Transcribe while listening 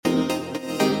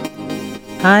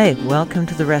Hi, welcome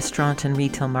to the Restaurant and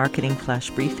Retail Marketing Flash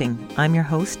Briefing. I'm your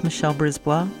host, Michelle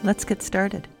Brisbois. Let's get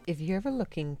started. If you're ever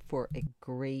looking for a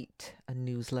great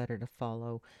newsletter to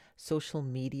follow, Social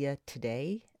Media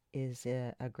Today is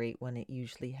a great one. It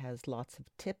usually has lots of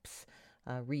tips,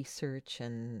 research,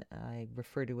 and I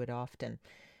refer to it often.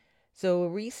 So a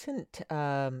recent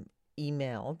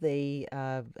email, they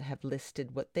have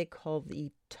listed what they call the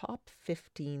top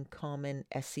 15 common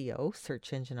SEO,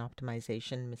 search engine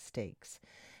optimization mistakes.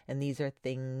 And these are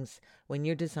things when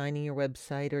you're designing your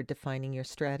website or defining your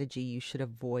strategy, you should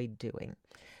avoid doing.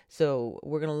 So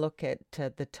we're going to look at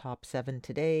the top 7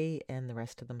 today and the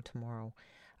rest of them tomorrow.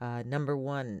 Number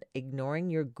 1, ignoring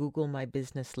your Google My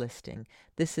Business listing.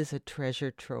 This is a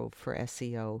treasure trove for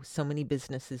SEO. So many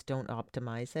businesses don't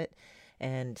optimize it.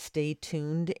 And stay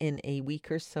tuned, in a week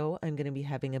or so, I'm going to be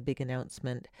having a big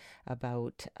announcement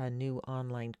about a new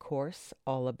online course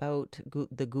all about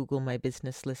the Google My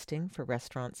Business listing for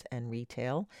restaurants and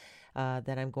retail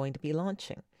that I'm going to be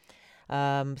launching.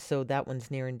 So that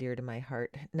one's near and dear to my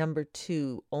heart. Number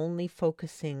 2, only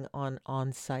focusing on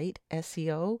on-site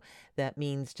SEO. That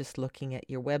means just looking at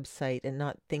your website and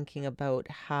not thinking about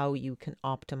how you can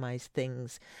optimize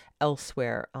things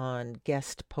elsewhere on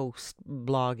guest post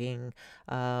blogging,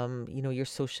 your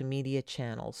social media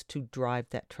channels to drive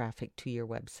that traffic to your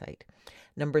website.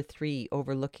 Number 3,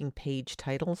 overlooking page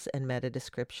titles and meta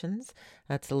descriptions.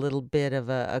 That's a little bit of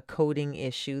a coding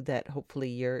issue that hopefully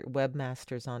your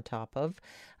webmaster's on top of.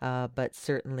 But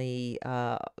certainly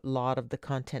a lot of the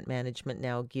content management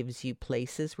now gives you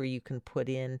places where you can put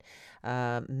in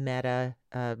meta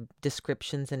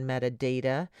descriptions and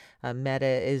metadata.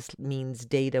 Meta means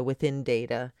data within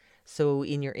data. So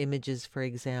in your images, for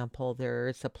example,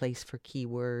 there's a place for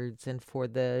keywords and for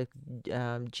the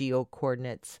geo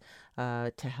coordinates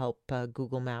to help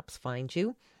Google Maps find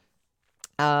you.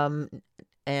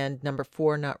 And number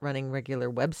 4, not running regular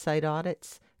website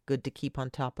audits. Good to keep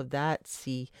on top of that,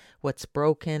 see what's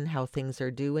broken, how things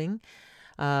are doing.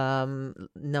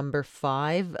 Number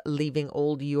 5, leaving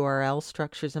old URL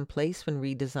structures in place when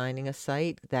redesigning a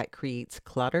site. That creates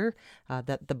clutter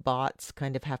that the bots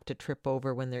kind of have to trip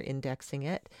over when they're indexing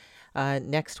it.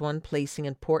 Next one, placing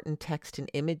important text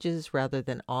and images rather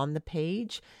than on the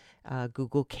page.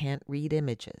 Google can't read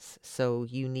images. So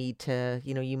you need to,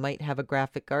 you might have a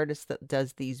graphic artist that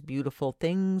does these beautiful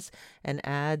things and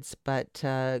ads, but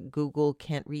Google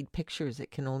can't read pictures. It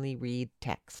can only read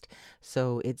text.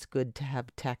 So it's good to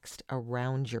have text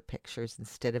around your pictures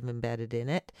instead of embedded in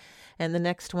it. And the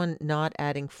next one, not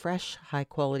adding fresh, high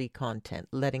quality content,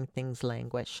 letting things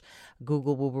languish.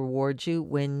 Google will reward you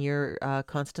when you're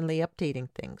constantly updating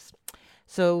things.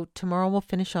 So tomorrow we'll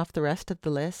finish off the rest of the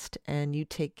list, and you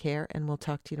take care, and we'll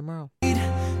talk to you tomorrow.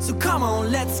 So come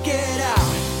on, let's get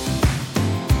out.